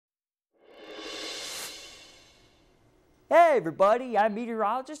Hey everybody, I'm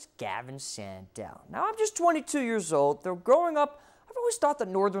meteorologist Gavin Sandell. Now I'm just 22 years old, though growing up I've always thought that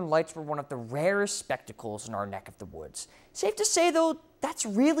northern lights were one of the rarest spectacles in our neck of the woods. Safe to say though, that's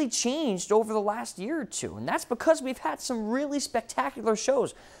really changed over the last year or two, and that's because we've had some really spectacular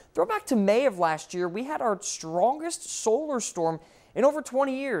shows. Throw back to May of last year, we had our strongest solar storm in over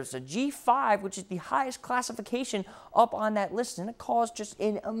 20 years, a G5, which is the highest classification up on that list, and it caused just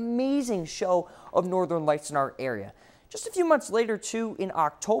an amazing show of northern lights in our area. Just a few months later, too, in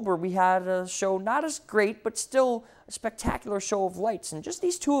October, we had a show not as great, but still a spectacular show of lights. And just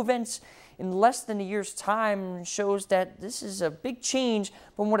these two events in less than a year's time shows that this is a big change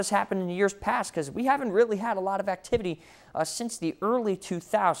from what has happened in the years past, because we haven't really had a lot of activity since the early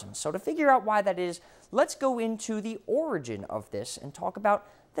 2000s. So to figure out why that is, let's go into the origin of this and talk about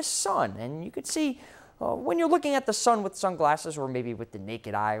the sun. And you could see when you're looking at the sun with sunglasses, or maybe with the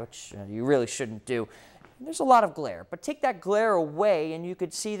naked eye, which you really shouldn't do, there's a lot of glare, but take that glare away and you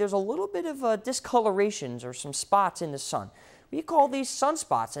could see there's a little bit of discolorations or some spots in the sun. We call these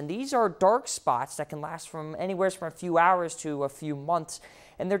sunspots, and these are dark spots that can last from anywhere from a few hours to a few months,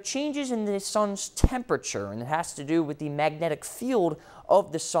 and they're changes in the sun's temperature, and it has to do with the magnetic field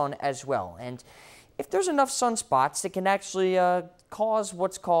of the sun as well. And if there's enough sunspots, it can actually cause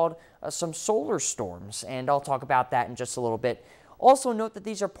what's called some solar storms, and I'll talk about that in just a little bit. Also note that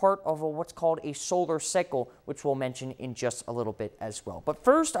these are part of what's called a solar cycle, which we'll mention in just a little bit as well. But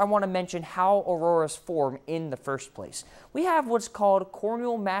first, I want to mention how auroras form in the first place. We have what's called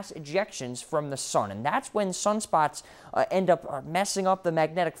coronal mass ejections from the sun, and that's when sunspots end up messing up the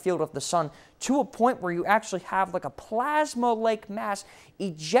magnetic field of the sun to a point where you actually have like a plasma-like mass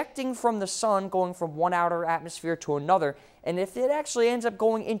ejecting from the sun, going from one outer atmosphere to another. And if it actually ends up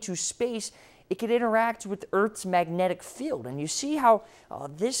going into space, it could interact with Earth's magnetic field. And you see how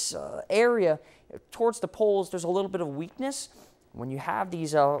this area towards the poles, there's a little bit of weakness. When you have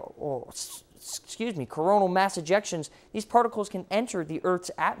these coronal mass ejections, these particles can enter the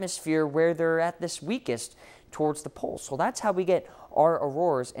Earth's atmosphere where they're at this weakest towards the poles. So that's how we get our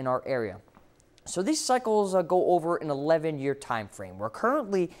auroras in our area. So these cycles go over an 11-year time frame. We're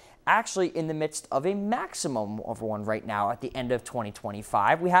currently actually in the midst of a maximum of one right now at the end of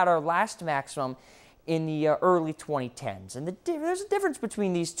 2025. We had our last maximum in the early 2010s. And there's a difference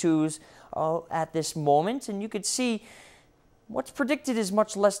between these twos at this moment, and you could see what's predicted is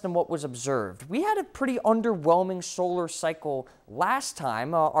much less than what was observed. We had a pretty underwhelming solar cycle last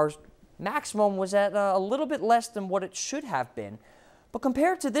time. Our maximum was at a little bit less than what it should have been. But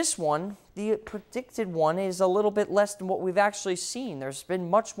compared to this one, the predicted one is a little bit less than what we've actually seen. There's been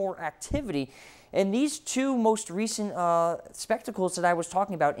much more activity. And these two most recent spectacles that I was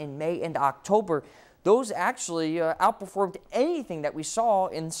talking about in May and October, those actually outperformed anything that we saw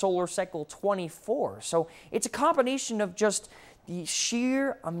in solar cycle 24. So it's a combination of just the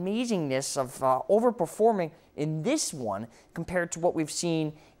sheer amazingness of overperforming in this one compared to what we've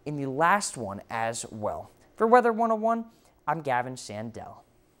seen in the last one as well. For Weather 101, I'm Gavin Sandell.